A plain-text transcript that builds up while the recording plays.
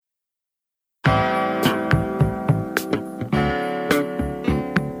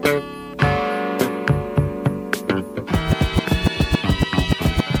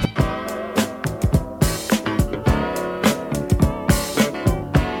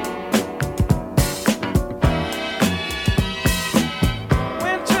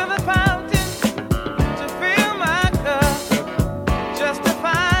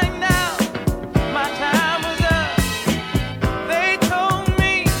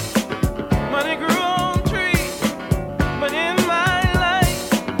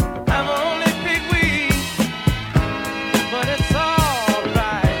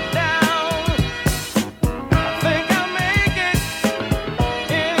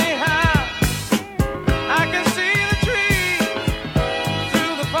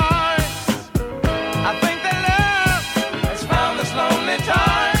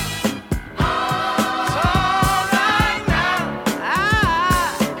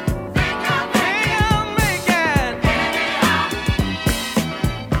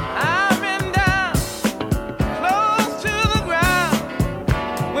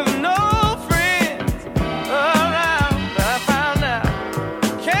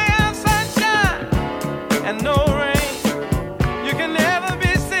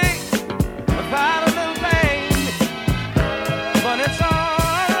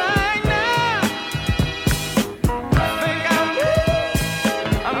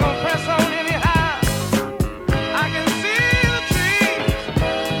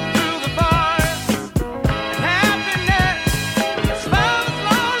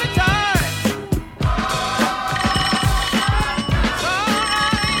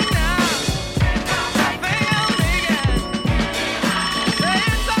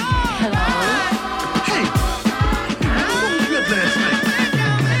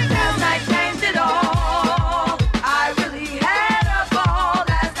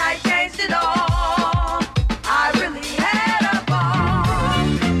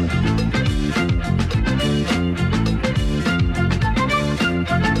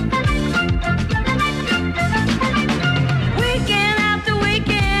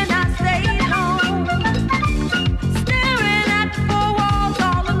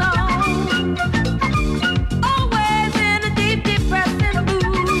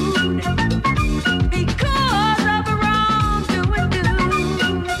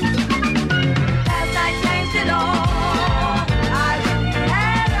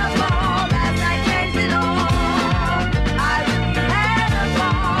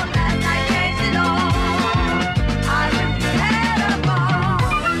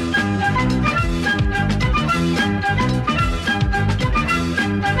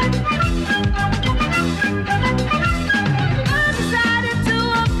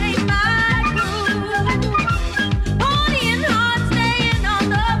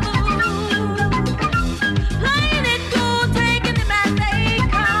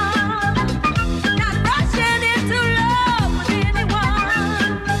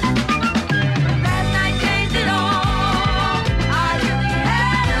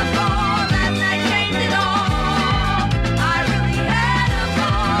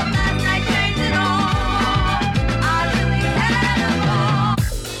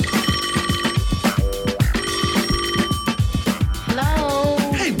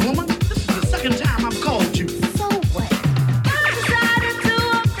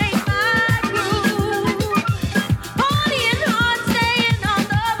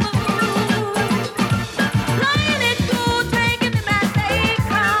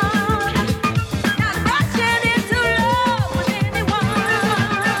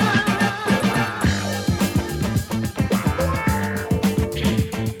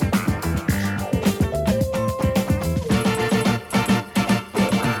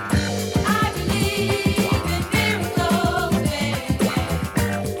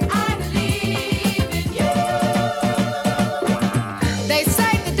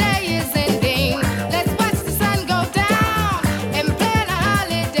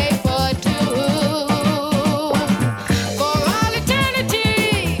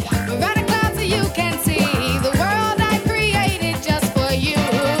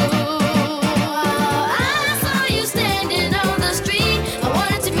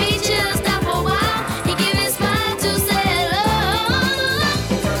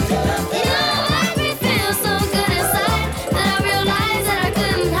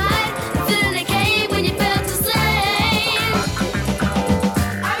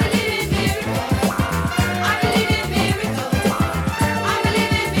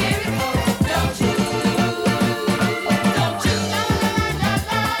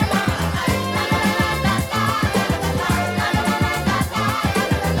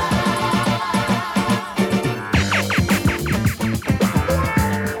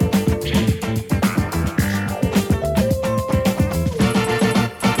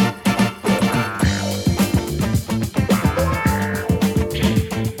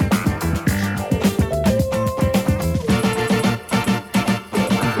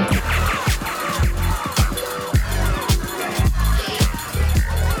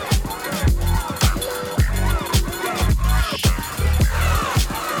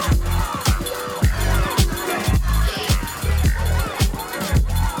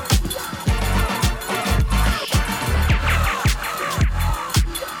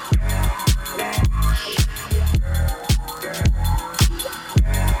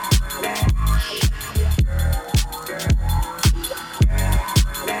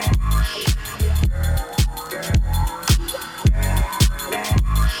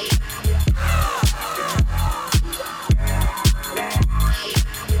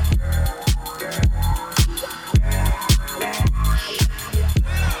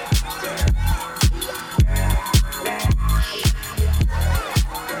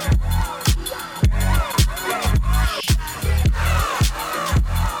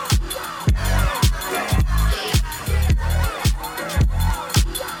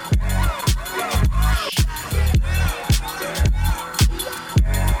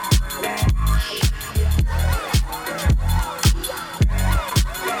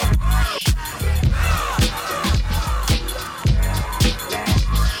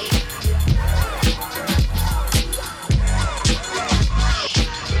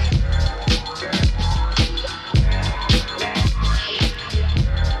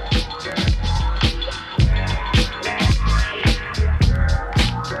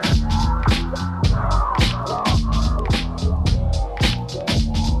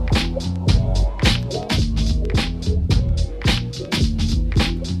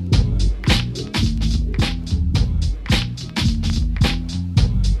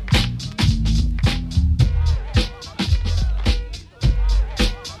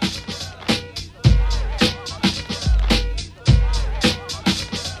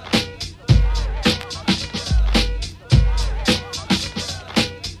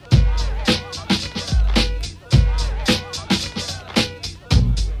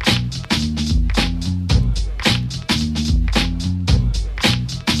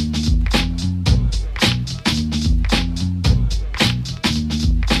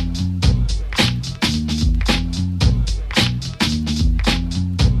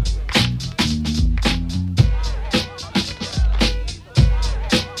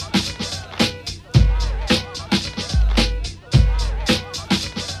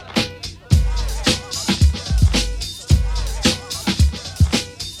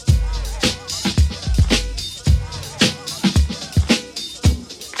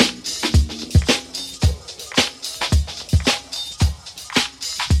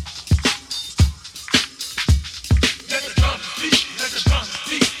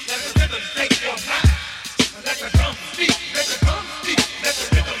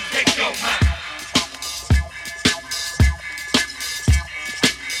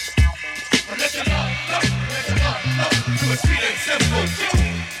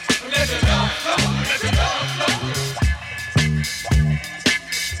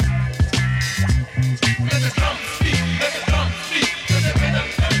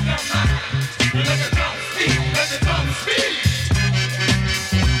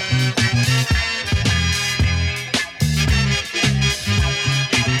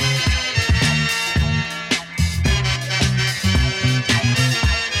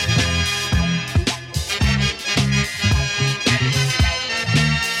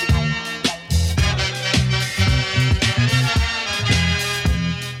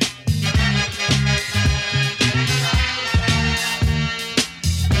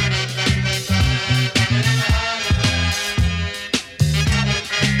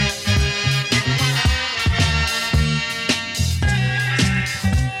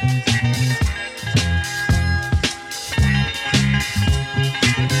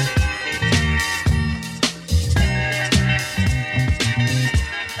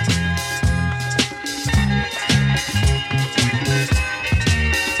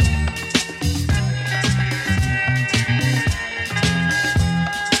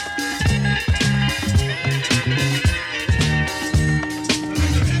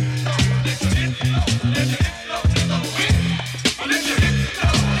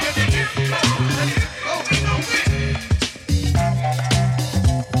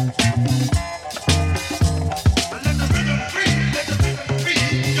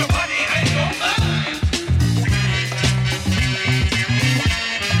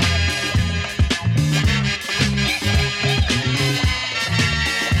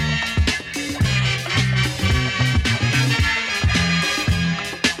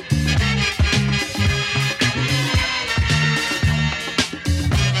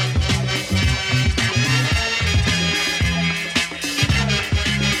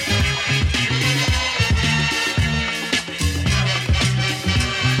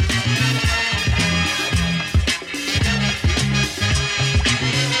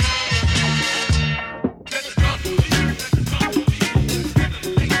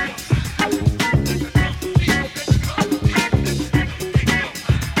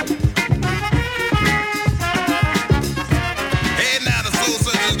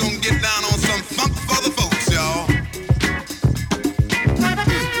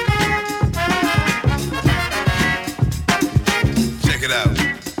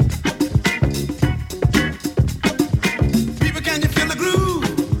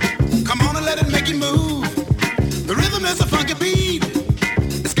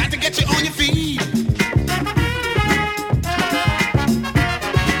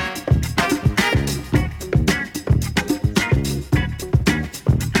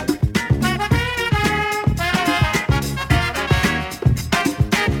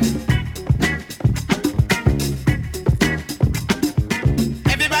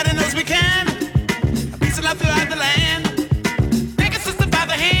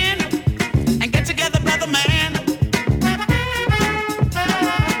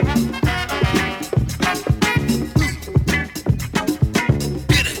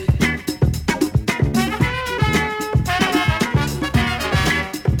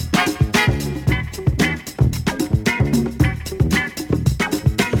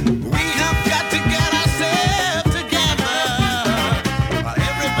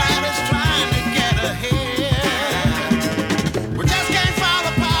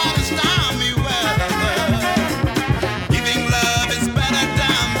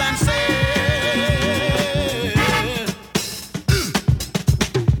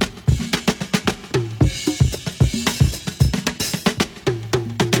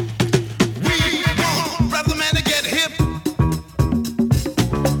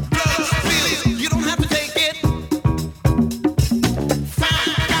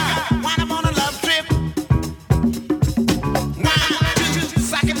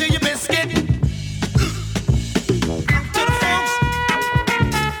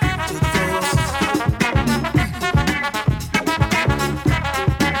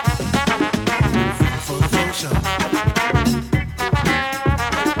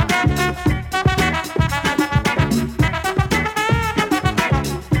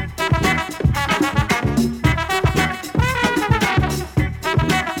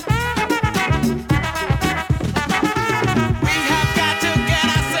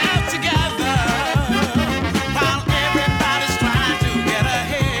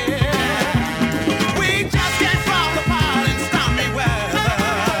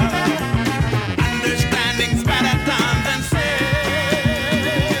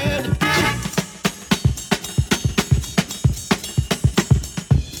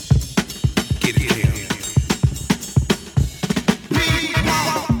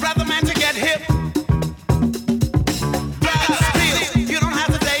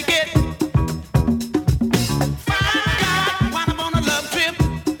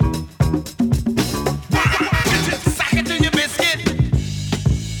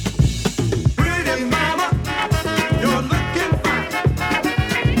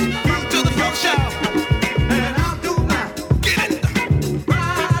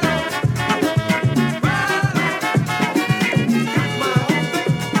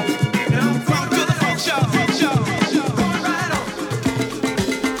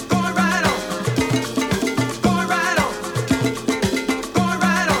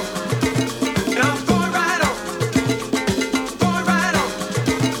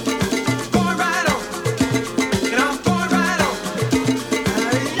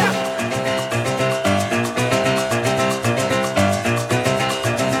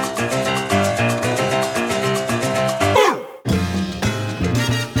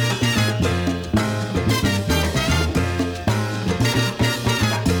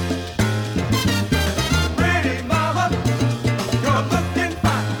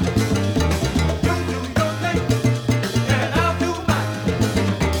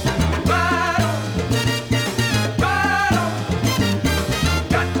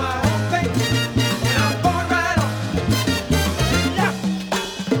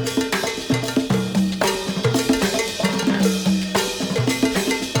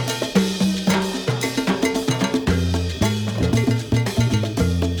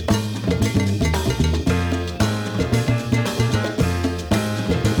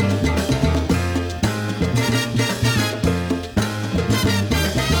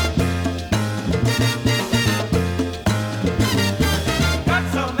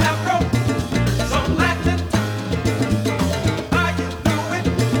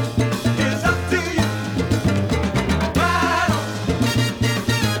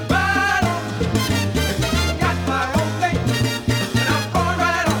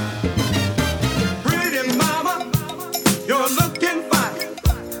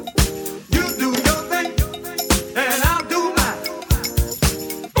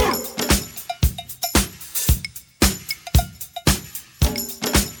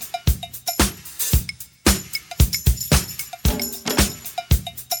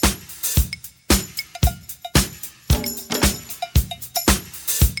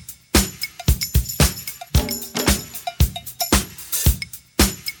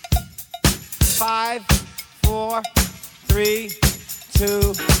5, 4, 3,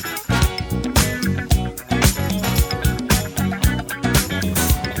 2.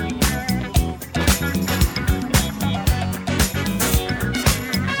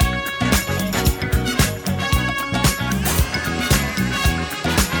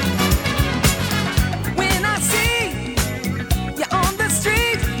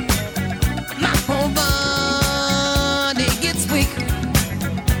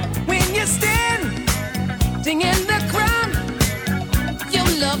 In the crowd, your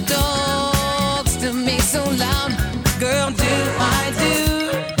love talks to me so loud. Girl, do I do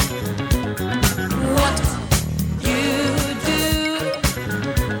what you do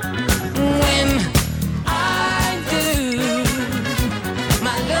when I do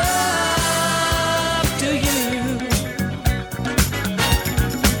my love to you?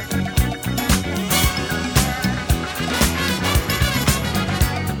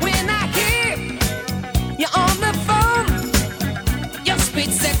 When I hear you on the phone, your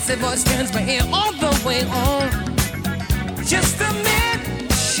sweet, sexy voice turns my ear all the way on. Just a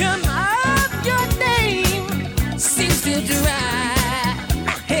mention of your name seems to drive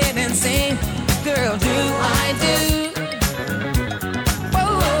my head insane. Girl, do I do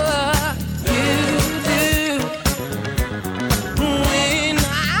what you do when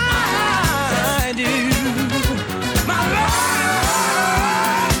I do my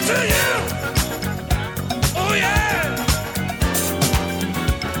love to you? Oh yeah.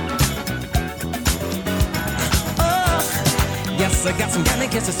 Oh, yes, I got some candy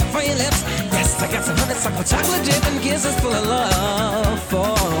kisses for your lips. Yes, I got some honeysuckle chocolate dip and kisses full of love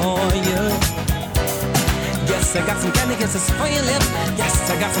for you. Yes, I got some candy kisses for your lips. Yes,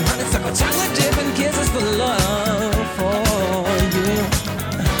 I got some honeysuckle chocolate dip and kisses full of love for you.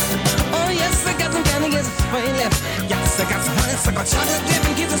 Oh yes, I got some candy kisses for your lips. Yes, I got some honeysuckle chocolate dip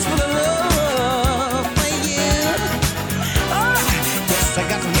and kisses full of love for you. Oh, yes, I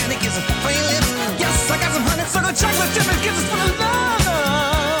got some candy kisses for your lips. Yes, I got some honeysuckle chocolate dip and kisses full of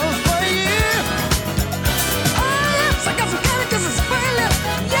love for you. Oh yes, I got some candy kisses for your lips.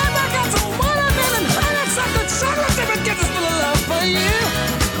 Yes, I got some watermelon honeysuckle chocolate dip and kisses full of love for you.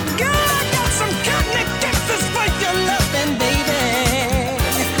 Girl, I got some candy kisses for your loving, baby.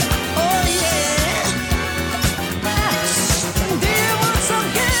 Oh yeah. Do you want some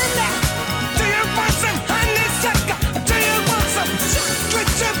candy? Do you want some honeysuckle? Do you want some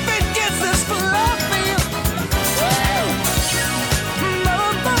chocolate chip and kisses for love for you?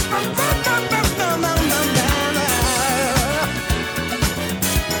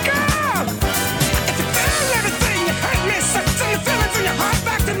 Girl, if you feel everything you hurt me, so send your feelings in your heart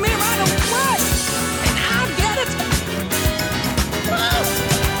back to me right away, and I'll get it. Whoa.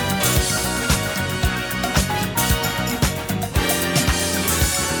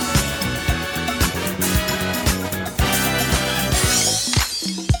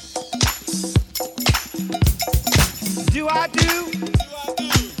 Do I do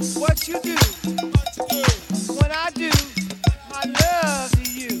what you do when I do my love to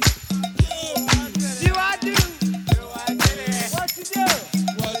you? Do I do what you do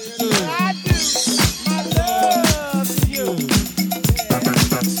when I do my love to you?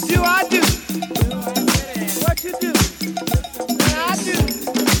 Do I do what you do when I do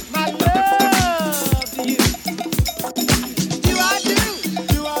my love to you? Do I do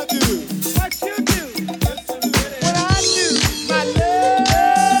what you do when I do my love?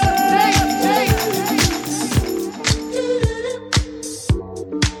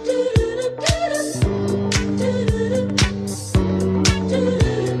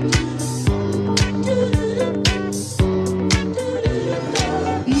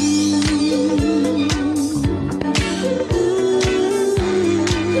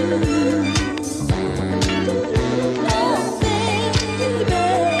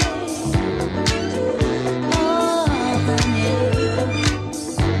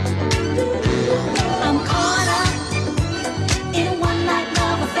 I'm caught up in one night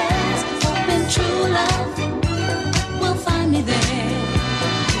love affairs, hoping true love will find me there.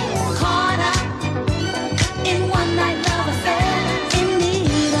 Caught up in one night love affair, in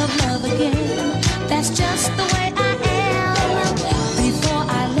need of love again. That's just the way I am. Before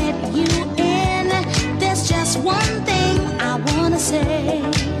I let you in, there's just one thing I wanna say.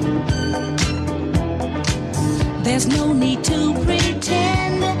 There's no need to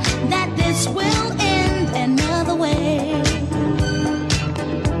pretend that this will end another way.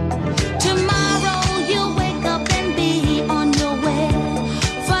 Tomorrow you'll wake up and be on your way.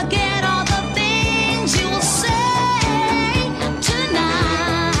 Forget all the things you will say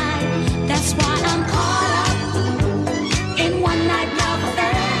tonight. That's why I'm caught up in one night love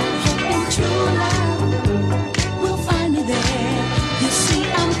affair, hoping true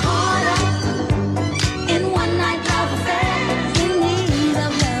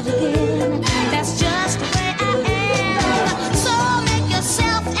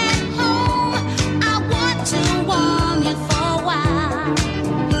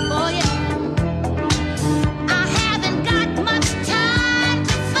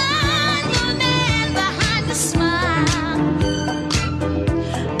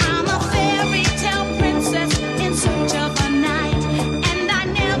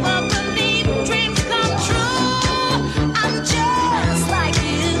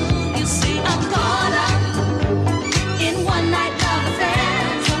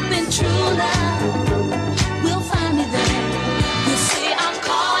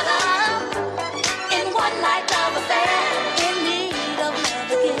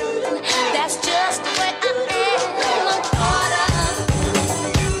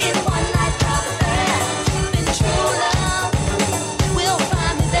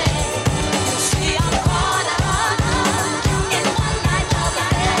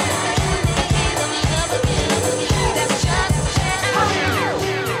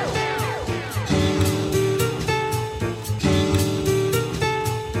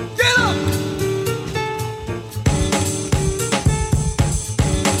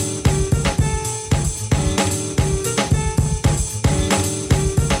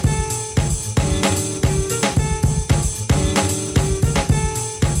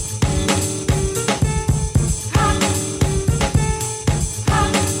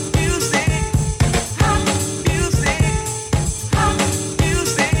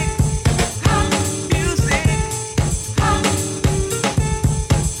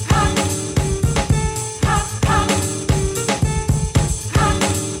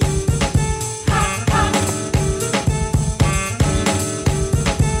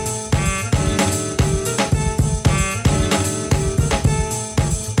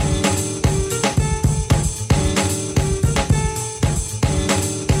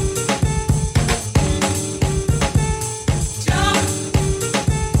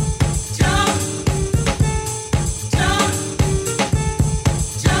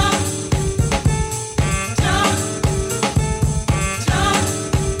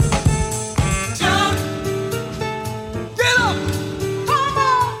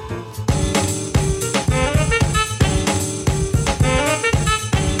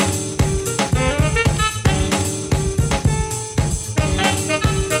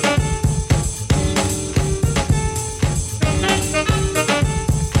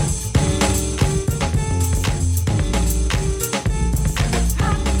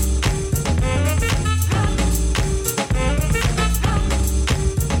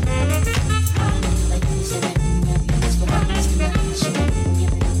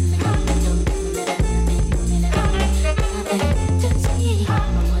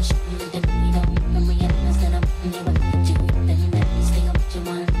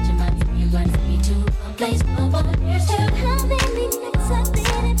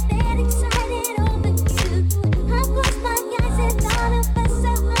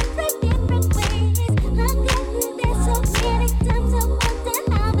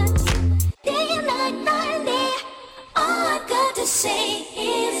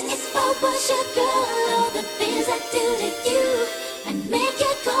was your girl, all the things I do to you, I'd make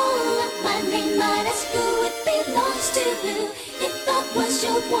you call up my name, might ask who it belongs to. If I was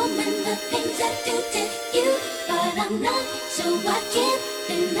your woman, the things I do to you, but I'm not, so I can't,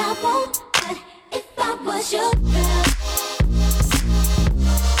 and I won't. But if I was your girl.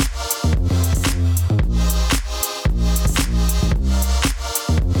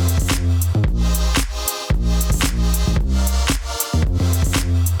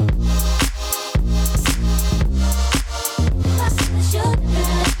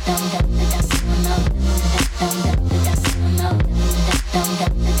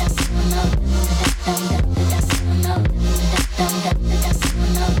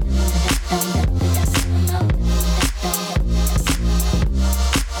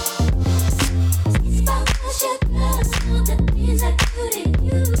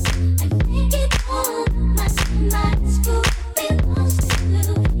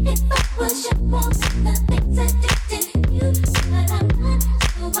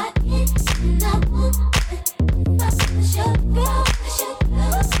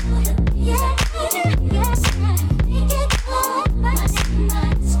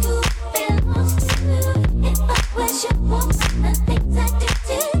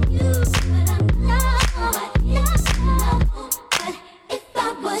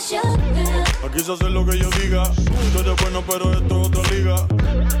 Aquí se hace lo que yo diga. Tú eres bueno, pero esto es otra liga.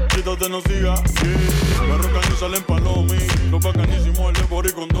 Quítate, no siga. Yeah. Me rocan y salen palomi. Los bacanísimos, el de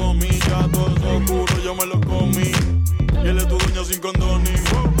Bori con Domi. Ya todo eso oscuro, yo me lo comí. Y él es tu dueño sin condoni.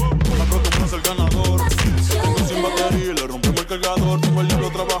 Acostumbrarse al ganador. Tengo sin batería y le rompimos el cargador. Tengo el diablo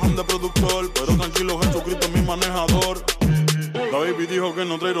trabajando de productor. Pero tranquilo, Jesucristo es mi manejador. La baby dijo que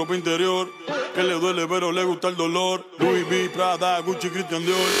no trae ropa interior, que le duele pero le gusta el dolor. Louis V, Prada, Gucci, Christian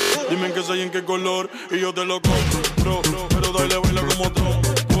Dior. Dime en qué soy, en qué color y yo te lo compro. Pero dale, baila como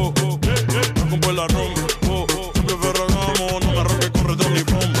tronco. No compro el arroz. Siempre ferragamo, no me arranques con retón ni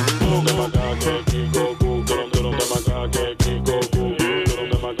pom. De macaque, Kiko, turum de macaque, Kiko, turum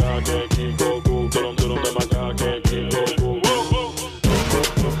de macaque, Kiko, turum de macaque, Kiko.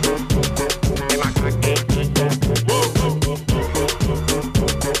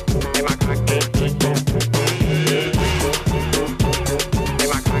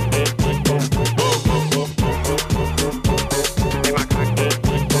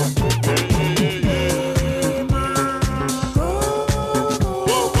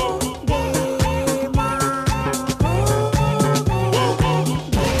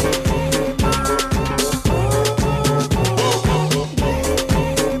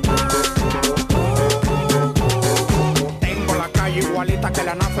 Que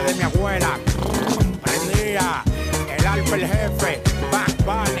la nafe de mi abuela. Prendía el Alfa, el jefe, Bad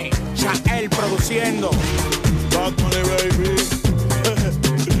Bunny, Chael produciendo. Bad Bunny, baby.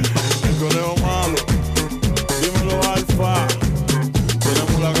 El conejo malo. Dímelo, Alfa.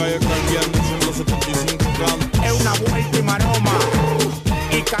 Tenemos la calle cambiando 175 campos. Es una vuelta y maroma.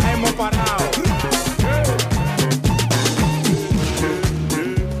 Y caemos parados.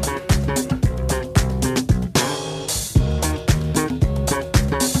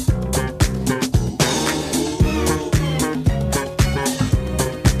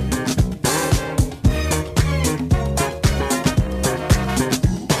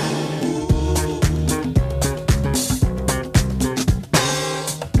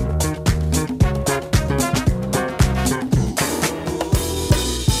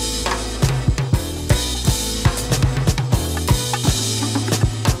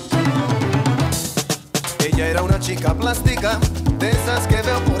 Chica plástica, de esas que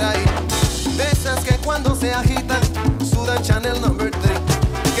veo por ahí, de esas que cuando se agitan sudan Chanel No. 3,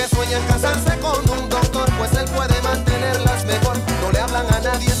 que sueñan casarse con un doctor, pues él puede mantenerlas mejor. No le hablan a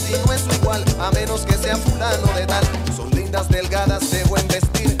nadie si no es su igual, a menos que sea fulano de tal. Son lindas, delgadas, de buen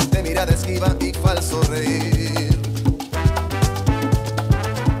vestir, de mirada esquiva y falso reír.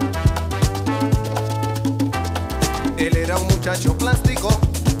 Él era un muchacho plástico,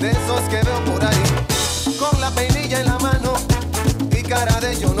 de esos que veo por ahí, con la peinilla en la mano y cara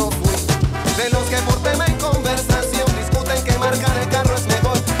de yo no fui. De los que por tema en conversación discuten que marca de carro es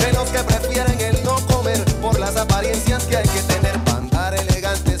mejor. De los que prefieren el no comer por las apariencias que hay que tener para andar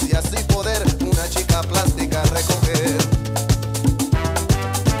elegantes y así poder una chica plástica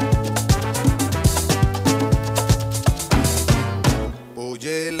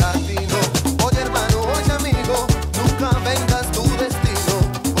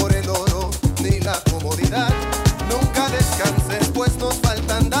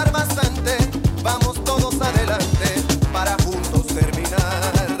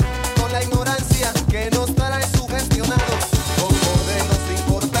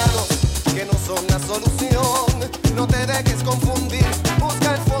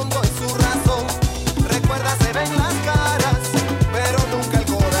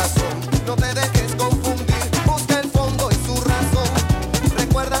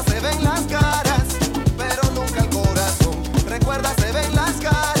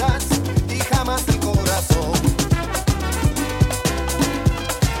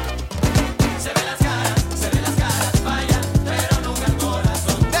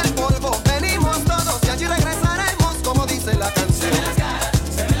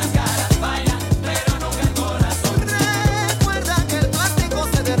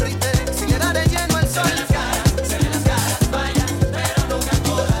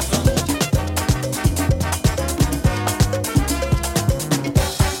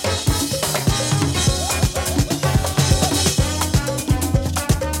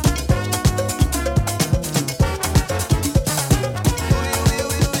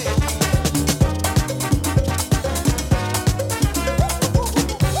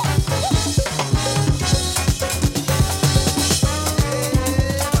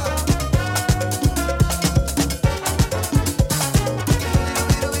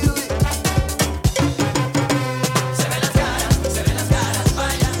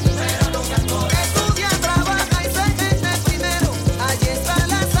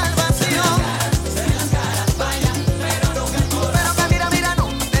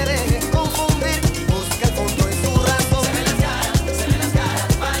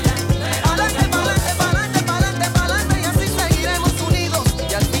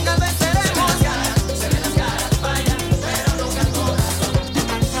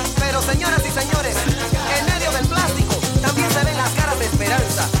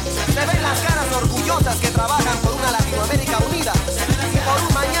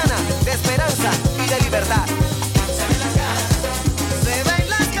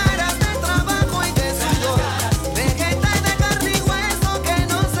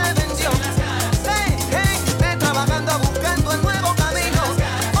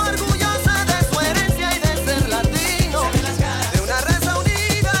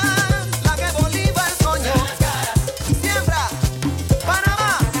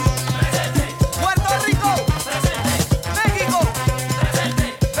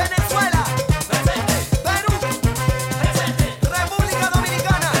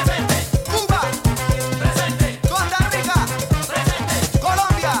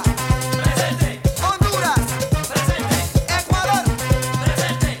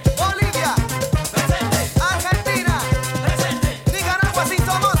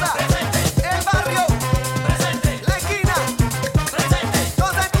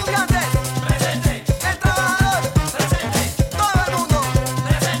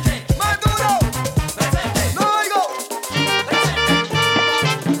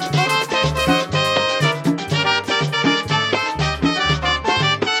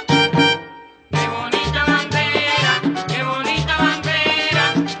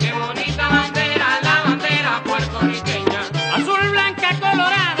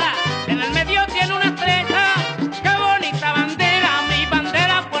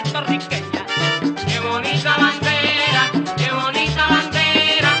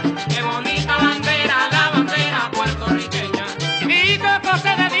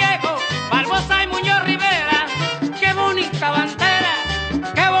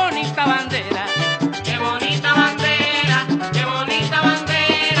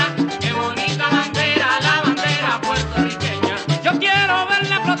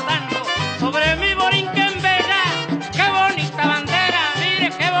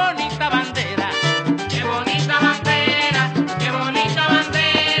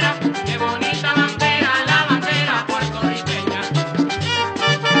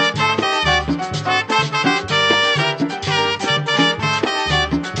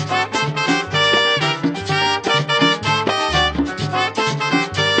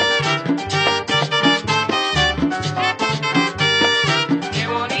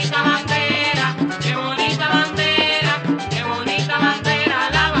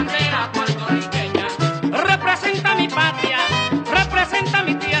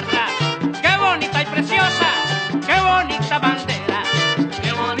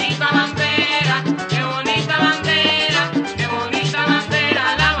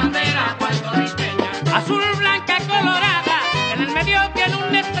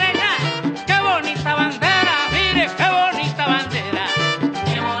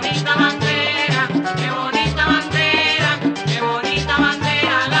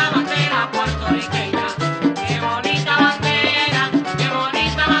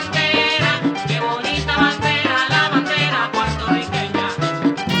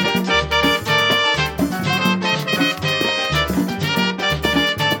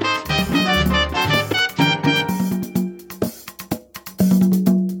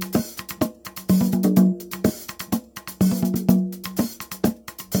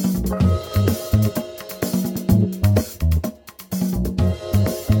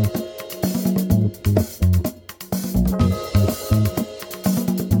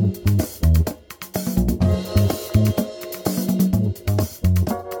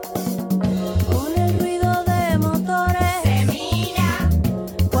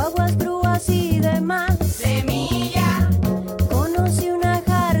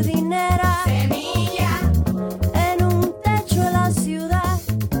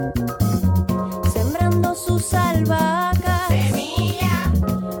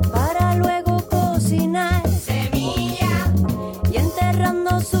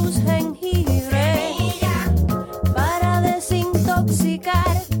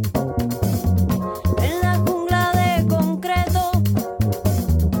regar. En la jungla de concreto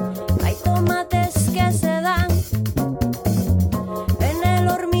hay tomates que se dan. En el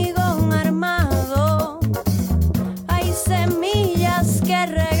hormigón armado hay semillas que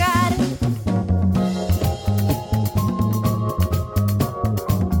regar.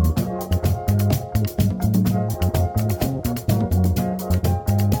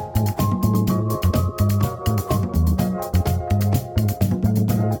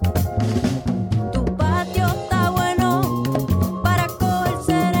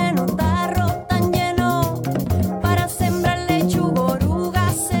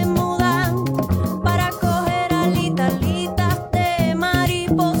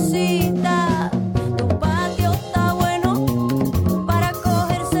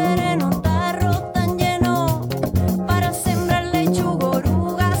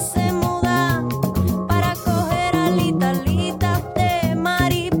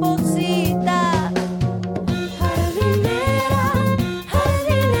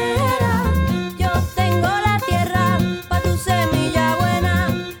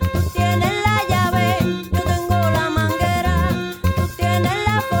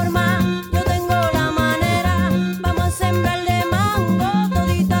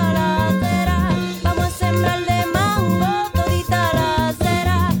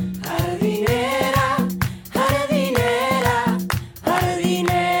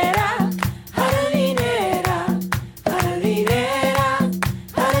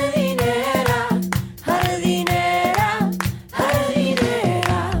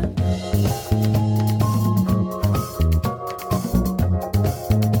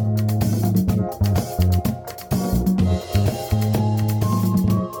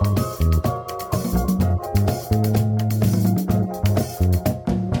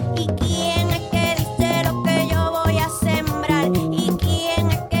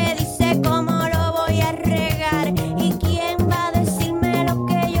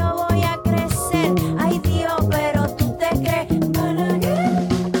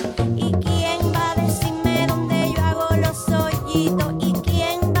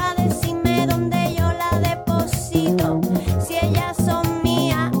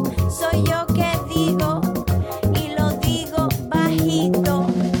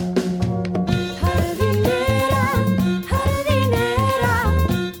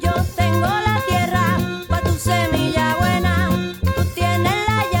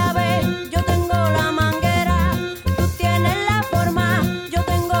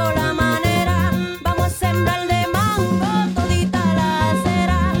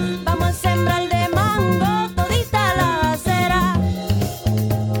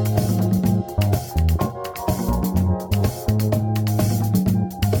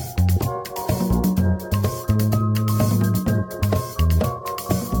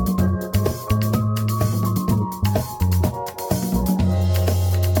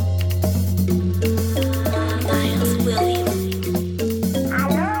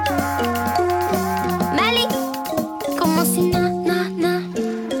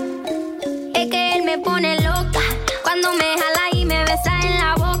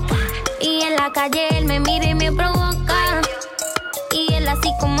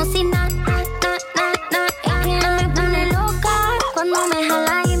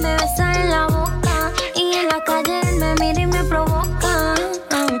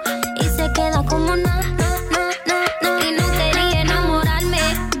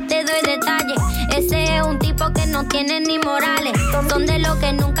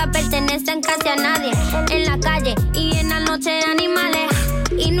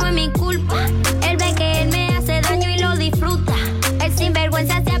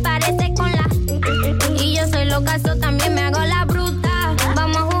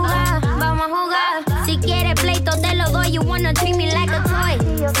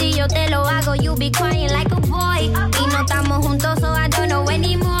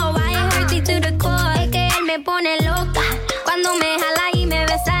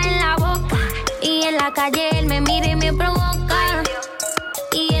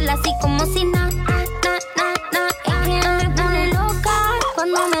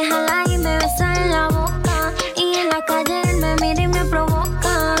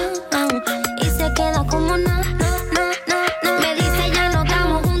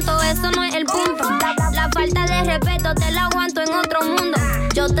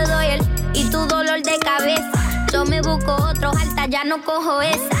 Ya no cojo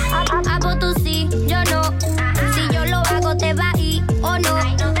esa. A vos tú sí, yo no. Si yo lo hago, te va a ir o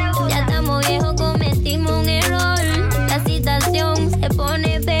no. Ya estamos viejos, cometimos un error. La situación se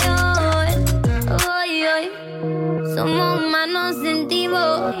pone peor. Hoy, somos humanos, sentimos.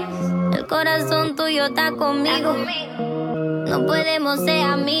 contigo. El corazón tuyo está conmigo. No podemos ser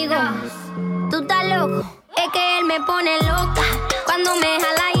amigos. Tú estás loco. Es que él me pone loca cuando me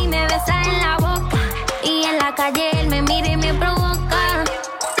jala y me besa en la boca. Y en la calle él me mira y me provoca.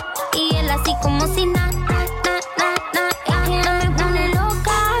 Y él así como si nada. Es que él me pone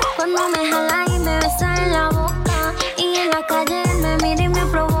loca cuando me jala y me besa en la boca. Y en la calle él me mira y me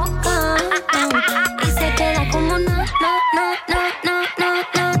provoca. Y se queda como no.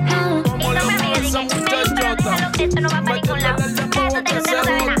 Como lo mueve esa muchachota. Esto no va para ningún lado. Cállate que usted no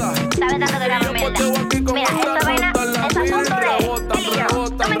sabe nada. Sabe tanto que la mierda. Mira, esta vaina es asunto de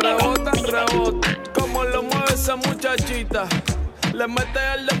Rebota. Como lo mueve esa muchachita. Le mete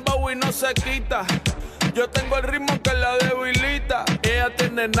el dembow y no se quita. Yo tengo el ritmo que la debilita. Ella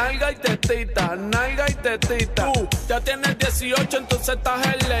tiene nalga y tetita. Tú ya tienes 18, entonces estás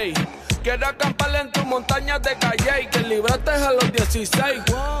en ley. Quiero acampar en tus montañas de Calle y que libraste a los 16.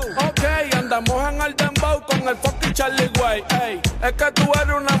 Ok, andamos en el dembow con el fucking Charlie Way. Ey, es que tú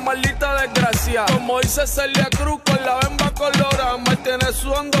eres una maldita desgracia. Como dice Celia Cruz con la bemba colorada. Me tienes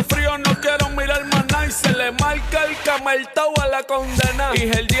sudando frío, no quiero mirar más nada. Y se le marca el cameltao a la condena. Y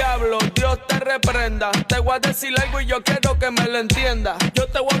el diablo, Dios te reprenda. Te voy a decir algo y yo quiero que me lo entiendas. Yo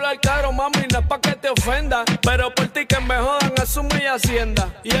te voy a hablar claro, mami, no es pa' que te ofenda. Pero por ti que me jodan, asume y hacienda.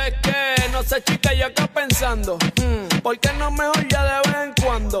 Y es que no sé, chica, yo acá pensando, ¿por qué no mejor ya de vez en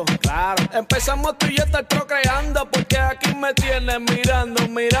cuando? Claro, empezamos tú y yo estar procreando, porque aquí me tienes mirando.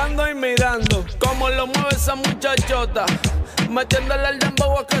 Como lo mueve esa muchachota, metiéndole el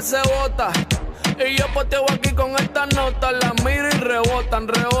dembow a que se bota. Y yo poteo aquí con estas notas, las miro y rebotan.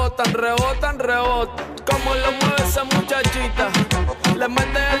 Como lo mueve esa muchachita, le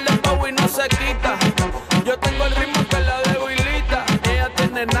mete el dembow y no se quita. Yo tengo el ritmo que la debilita. Ella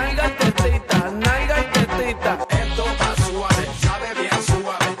tiene nalga y tetita. Esto va suave, sabe bien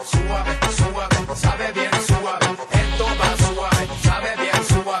suave, sabe bien suave. Esto va suave, sabe bien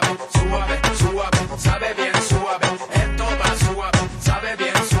suave, sabe bien suave. Esto va suave, sabe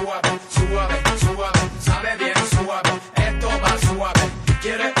bien suave, sabe bien suave. Esto va suave.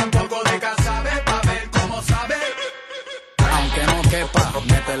 ¿Quieres un poco de casabe pa' ver cómo sabe? Aunque no quepa,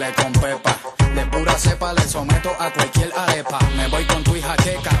 métele con pepa. De pura cepa le someto a cualquier arepa. Me voy con tu hija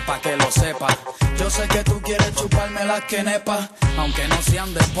queca pa' que lo sepa. Yo sé que tú quieres chuparme las quenepas, aunque no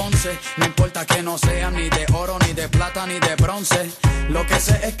sean de Ponce. No importa que no sean ni de oro, ni de plata, ni de bronce. Lo que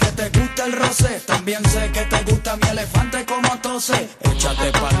sé es que te gusta el roce. También sé que te gusta mi elefante como tose.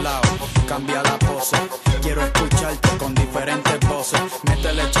 Échate pa'l lado, cambia la pose. Quiero escucharte con diferentes voces.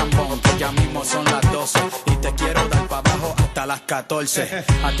 Métele chambón que ya mismo son las 12. Y te quiero dar pa' abajo hasta las 14.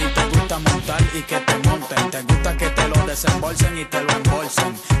 A ti te gusta montar y que te monten. Te gusta que te lo desembolsen y te lo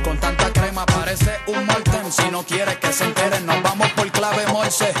embolsen. Con tanta crema parece un molten. Si no quieres que se enteren, nos vamos por clave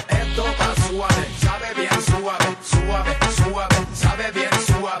morse. Esto va suave, sabe bien suave, sabe bien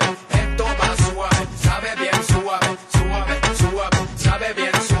suave. Esto va suave, sabe bien suave, sabe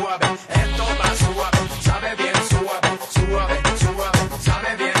bien suave. Esto va suave, sabe bien suave,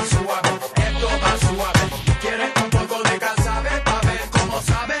 sabe bien suave. Esto va suave. ¿Quieres un poco de casabe pa' ver cómo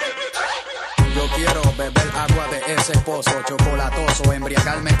sabe? Yo quiero beber agua de ese pozo, chocolatoso,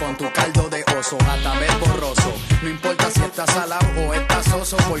 embriagarme con tu caldo de oso, hasta ver borroso. No importa si estás salado o estás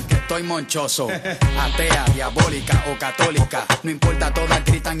soso, porque estoy monchoso. Atea, diabólica o católica, no importa, todas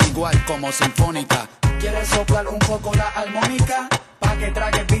gritan igual como sinfónica. ¿Quieres soplar un poco la armónica? Pa' que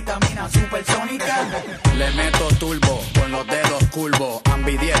tragues vitamina supersónica. Le meto turbo con los dedos curvos,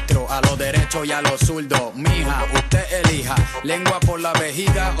 ambidiestro a lo derecho y a lo zurdo. Mija, usted elija, lengua por la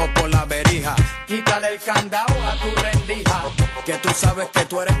vejiga o por la verija. Quítale el candado a tu rendija, que tú sabes que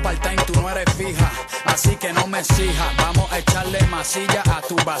tú eres part-time, tú no eres fija. Así que no me exijas, vamos a echarle masilla a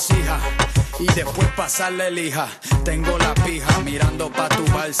tu vasija y después pasarle lija. Tengo la pija mirando pa' tu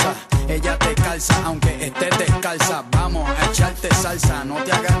balsa. Ella te calza aunque estés descalza. Vamos a echarte salsa, no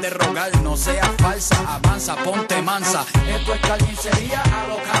te hagas de rogar, no seas falsa. Avanza, ponte mansa. Esto es carnicería a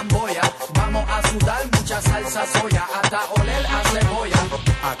lo Camboya. Vamos a sudar mucha salsa soya, hasta oler a cebolla.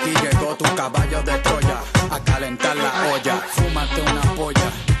 Aquí llegó tu caballo de Troya, a calentar la olla. Fúmate una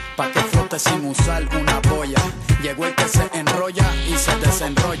polla, pa' que flote sin usar una boya. Llegó el que se enrolla y se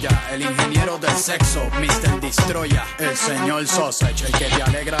desenrolla, el ingeniero del sexo, Mr. Destroya. El señor Sausage, el que te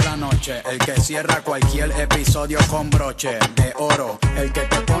alegra la noche, el que cierra cualquier episodio con broche de oro, el que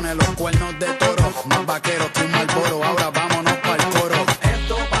te pone los cuernos de toro, más vaquero que un Marlboro. Ahora vámonos pa'l coro.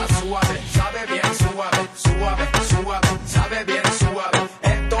 Esto va suave, sabe bien suave, sabe bien suave.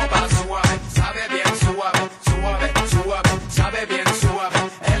 Esto va suave, sabe bien suave, sabe bien suave.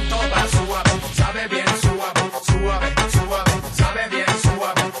 Esto va suave, sabe bien suave, sabe bien suave.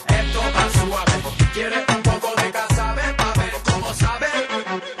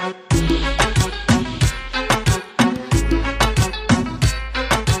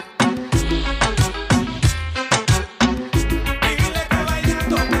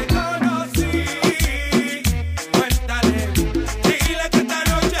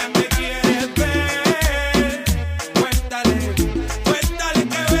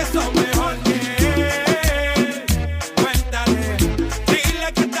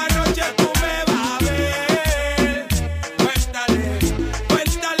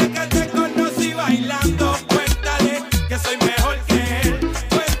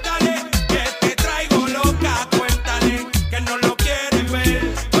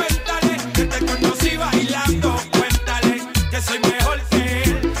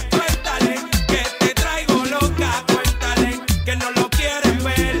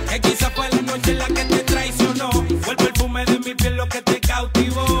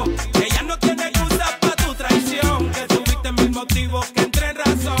 motivo. Ella no tiene excusas para tu traición. Que tuviste mil motivos que entren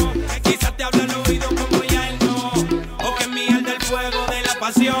razón. Quizás te habla al oído como ya él no. O que mierda el fuego de la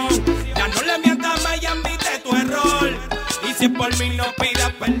pasión. Ya no le mientas más y admite tu error. Y si por mí no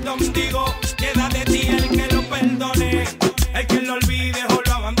pidas perdón, digo, queda de ti el que lo perdone. El que lo olvide o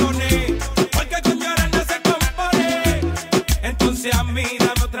lo abandone. Porque con llorar no se compone. Entonces a mí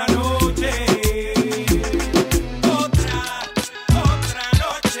dame otra noche. Otra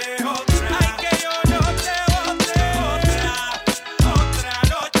noche. Ay, que yo no te bote. Otra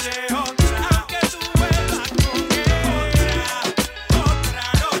noche. Aunque tú vuelvas con él. Otra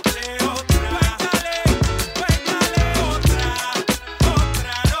noche. Cuéntale.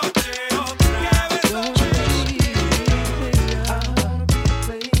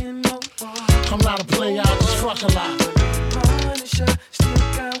 I'm not a player, I just fuck a lot. Punisher, still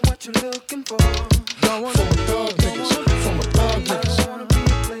got what you're looking for. From a thug niggas. I don't wanna be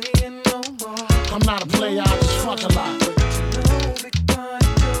playing no more. I'm not a player, I just fuck a lot. No, Big Pun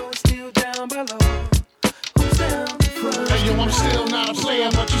Joe is still down by law. Who's down before? Hey yo, I'm still not a player,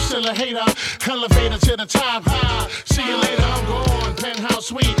 but you still a hater. Elevator to the top, high. See you later, I'm gone. Penthouse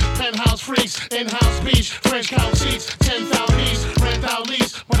suite, penthouse freaks, in-house beach, French couch seats, 10,000 east, rent out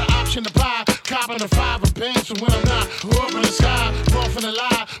lease, with an option to buy. Copping a 5 of Benz from when I'm not. Up in the sky, off in the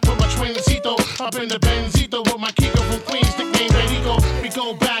lie, with my twincito, up in the Benzito, with my Kiko from Queens, nickname Benito. We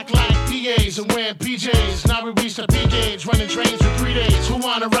go back like PAs and wearing PJs. Now we reach the P gauge, running trains for 3 days. Who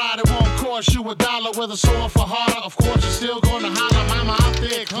wanna ride? It won't cost you $1 with a sore for harder. Of course, you're still gonna holler, mama, I'm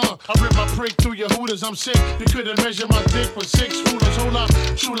thick, huh? I rip my prick through your hooters, I'm sick. You couldn't measure my dick with 6 rulers. Hold up,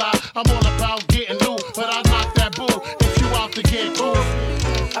 true lie, I'm all about getting loot, but I knock that bull if you out to get cool.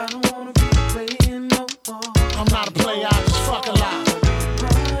 I don't wanna be playing no more. I'm not a player, I just fuck a lot.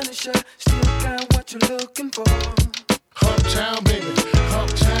 Punisher, still got what you're looking for. Uptown, baby,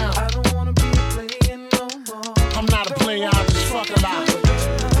 uptown. I don't wanna be playing no more. I'm not a player, I just fuck a lot. No,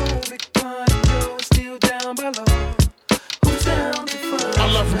 Big Pun Joe is still down by law. Who's down before? I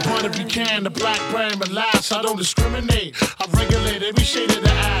love from Puerto Rican to Blackberry Molasses. I don't discriminate. I regulate every shade of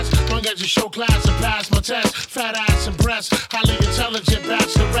the ass. Long as you show class and pass my test. Fat ass and breasts, highly intelligent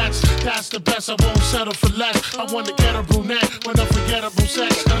bachelorettes. That's the best. I won't settle for less. I want to get a brunette with unforgettable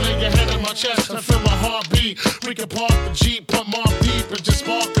sex. I lay your head on my chest and feel my heartbeat. We can park the Jeep, pump more deep, and just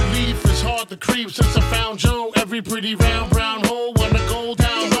spark the leaf. It's hard to creep since I found Joe. Every pretty round brown hole wanna go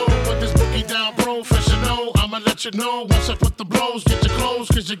down low. Put this boogie down, professional. I'ma let you know once I put the blows. Get your clothes,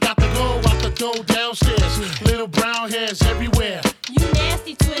 cause you got to go out the door downstairs. Little brown hairs everywhere. You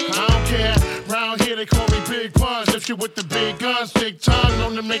nasty twin. I don't care. Round here they call me Big Puns. Lift you with the big guns, big tongue,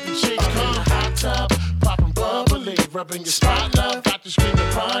 known to make the chicks come. In the hot tub, popping bubbly, rubbing your spot, love. Got to scream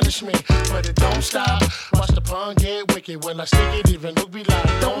and punish me, but it don't stop. Watch the pun get wicked when I stick it. Even Luke be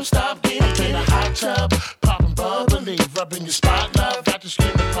like, don't stop, get it. In the hot tub, popping bubbly, rubbing your spot, love. Got to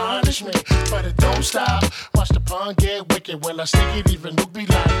scream and punish me, but it don't stop. Watch the pun get wicked when I stick it. Even Luke be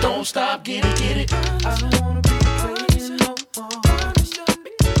like, don't stop, get it, get it. I don't wanna be playing no more.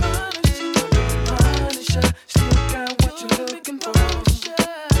 Punisher, still got what you're looking for.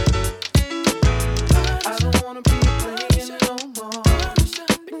 I don't wanna be playing no more.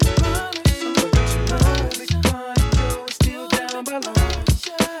 Big Pun Joe is still down by law.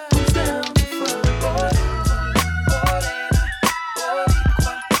 Who's down before?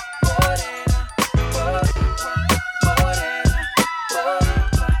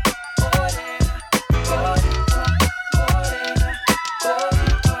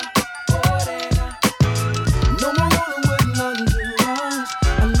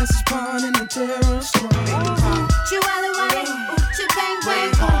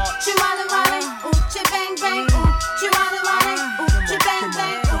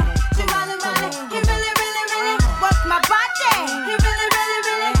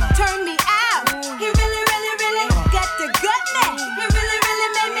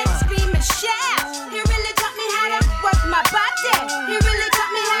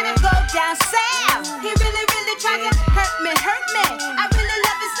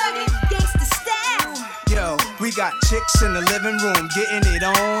 got chicks in the living room getting it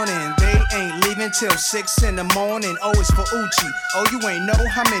on, and they ain't leaving till 6 in the morning. O is for Uchi. Oh, you ain't know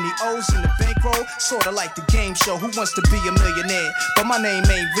how many O's in the bankroll? Sorta like the game show, Who Wants to Be a Millionaire? But my name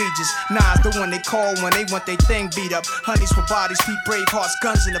ain't Regis. Nas the one they call when they want their thing beat up. Honeys for bodies, Pete Bravehearts,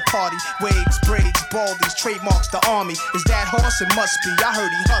 guns in the party. Waves, braids, baldies, trademarks the army. Is that horse? It must be. I heard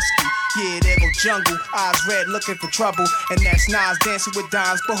he husky. Yeah, there go Jungle, eyes red looking for trouble. And that's Nas dancing with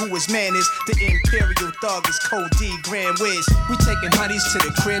dimes, but who his man is? The Imperial Thug is Code D, Grand Wiz. We taking honeys to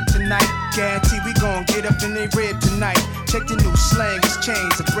the crib tonight. Guarantee we gon' get up in they rib tonight. Check the new slang, it's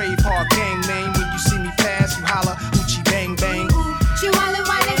changed. A brave heart gang name. When you see me pass, you holla, Uchi bang bang. She wale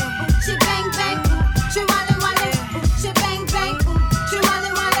wale, she bang bang. She wale wale, she bang bang. She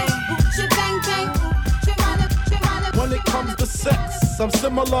wale wale, she bang bang. She wale. When it comes to sex, I'm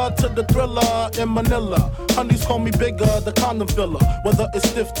similar to the Thriller in Manila. Honeys call me bigger, the condom filler. Whether it's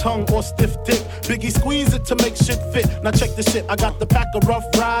stiff tongue or stiff dick, Biggie squeeze it to make shit fit. Now check this shit, I got the pack of Rough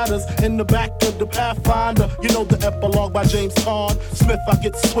Riders in the back of the Pathfinder. You know the epilogue by James Caan Smith. I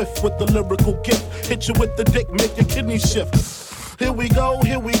get swift with the lyrical gift. Hit you with the dick, make your kidney shift. Here we go,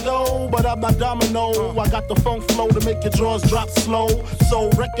 but I'm not domino. I got the funk flow to make your drawers drop slow. So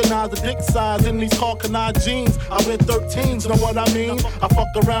recognize the dick size in these Hawk-and-I jeans. I wear 13s, know what I mean? I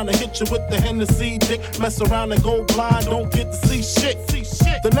fuck around and hit you with the Hennessy dick. Mess around and go blind, don't get to see shit.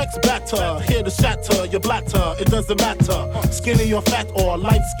 The next batter, here to shatter your blatter. It doesn't matter, skinny or fat or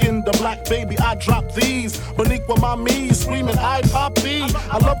light-skinned or black, baby. I drop these, Boniqua mommy screaming, I poppy.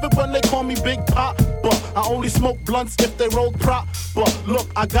 I love it when they call me Big Pop, but I only smoke blunts if they roll prop. But look,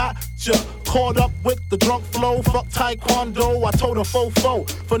 I got ya caught up with the drunk flow. Fuck taekwondo, I told a fofo.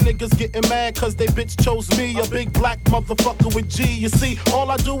 For niggas getting mad cause they bitch chose me, a big black motherfucker with G. You see, all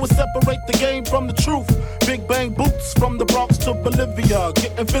I do is separate the game from the truth. Big bang boots from the Bronx to Bolivia.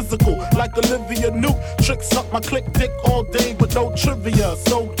 Getting physical like Olivia Newt. Tricks up my click dick all day with no trivia.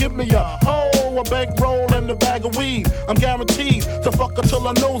 So give me a hoe, a bankroll and a bag of weed. I'm guaranteed to fuck her till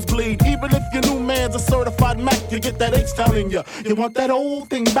her nose bleed. Even if your new man's a certified Mac, you get that H-Town in ya. You want that old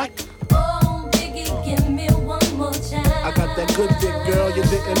thing back? Oh, Biggie, give me one more time. I got that good dick, girl, you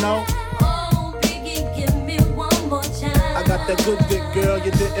didn't know. Oh, Biggie, give me one more time. I got that good dick, girl,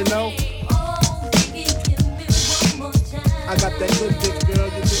 you didn't know. Oh, Biggie, give me one more time. I got that good dick, girl,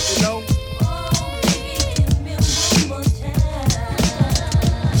 you didn't know. Oh, Biggie, give me one more time.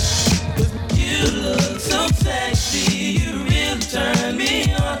 You look so sexy, you really turn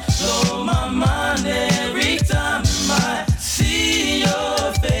me on. Blow my mind every time I see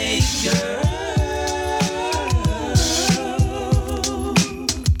your face, girl.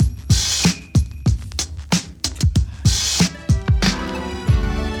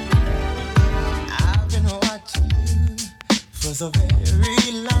 I've been watching you for so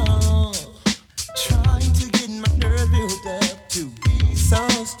very long, trying to get my nerve built up to be so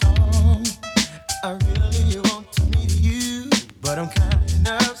strong. I really want to meet you, but I'm kind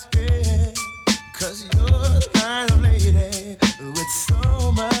of scared, cause you're the kind of lady with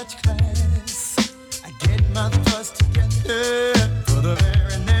so much class. I get my thoughts together for the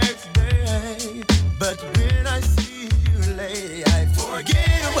very next day, but when I see you, lady, I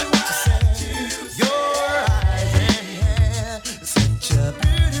forget what you said. Your eyes and hair, such a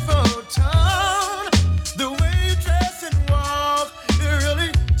beautiful tone. The way you dress and walk, it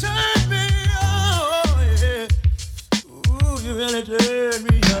really turned me on. Yeah. Ooh, you really turned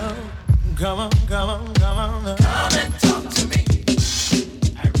me on. Come on, come on, come on. Come and talk to me.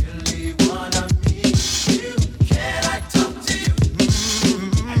 I really wanna meet you. Can I talk to you?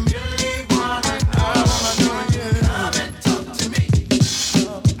 I really wanna know you. Come and talk to me.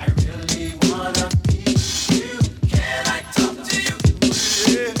 I really wanna meet you. Can I talk to you?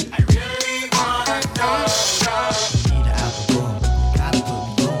 I really wanna know. Bonita Applebum, gotta put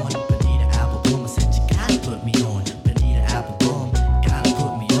me on. Bonita Applebum, I said you gotta put me on. Bonita Applebum, gotta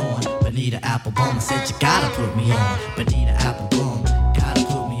put me on. Bonita Applebum, I said you gotta put me on. Bonita Applebum, gotta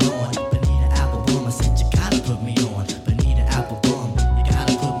put me on. Bonita Applebum, I said you gotta put me on. Bonita Applebum, you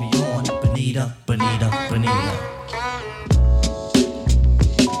gotta put me on. Bonita, Bonita, Bonita.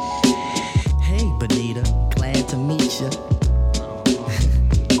 Hey Bonita, glad to meet ya.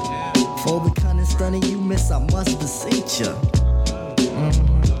 For the kind of stunning you miss, I must beseech ya.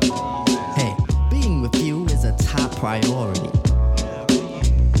 Hey, being with you is a top priority.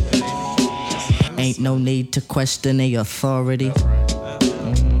 Ain't no need to question the authority.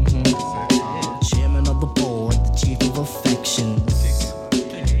 Chairman of the board, the chief of affections.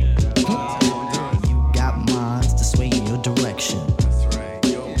 You got minds to sway in your direction.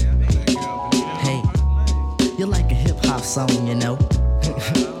 Hey, you're like a hip-hop song, you know.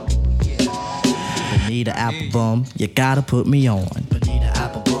 Bonita Applebum, you gotta put me on. Bonita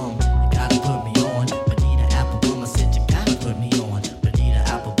Applebum, you gotta put me on. Bonita Applebum, I said you gotta put me on. Bonita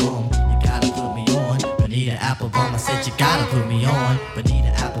Applebum, you gotta put me on. Bonita Applebum, I said you gotta put me on.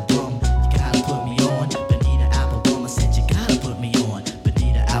 Bonita Applebum, you gotta put me on. Bonita Applebum, I said you gotta put me on.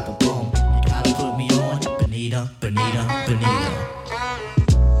 Bonita Applebum, you gotta put me on. Bonita, Bonita, Bonita.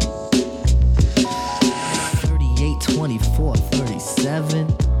 38, 24, 37.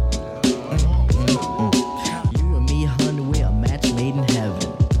 You and me, honey, we're a match made in heaven.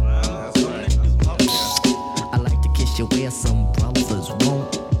 I like to kiss your ass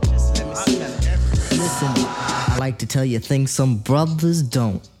right to tell you things some brothers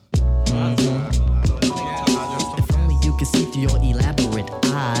don't. If only you could see through your elaborate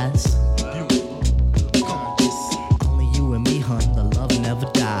eyes. Only you and me, hun, the love never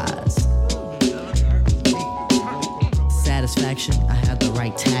dies. Satisfaction, I have the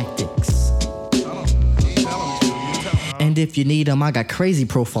right tactics. And if you need them, I got crazy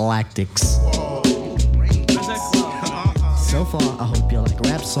prophylactics. So far, I hope you like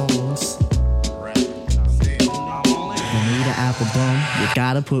rap songs. Bonita Applebum, you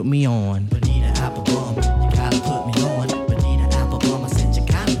gotta put me on. Bonita Applebum.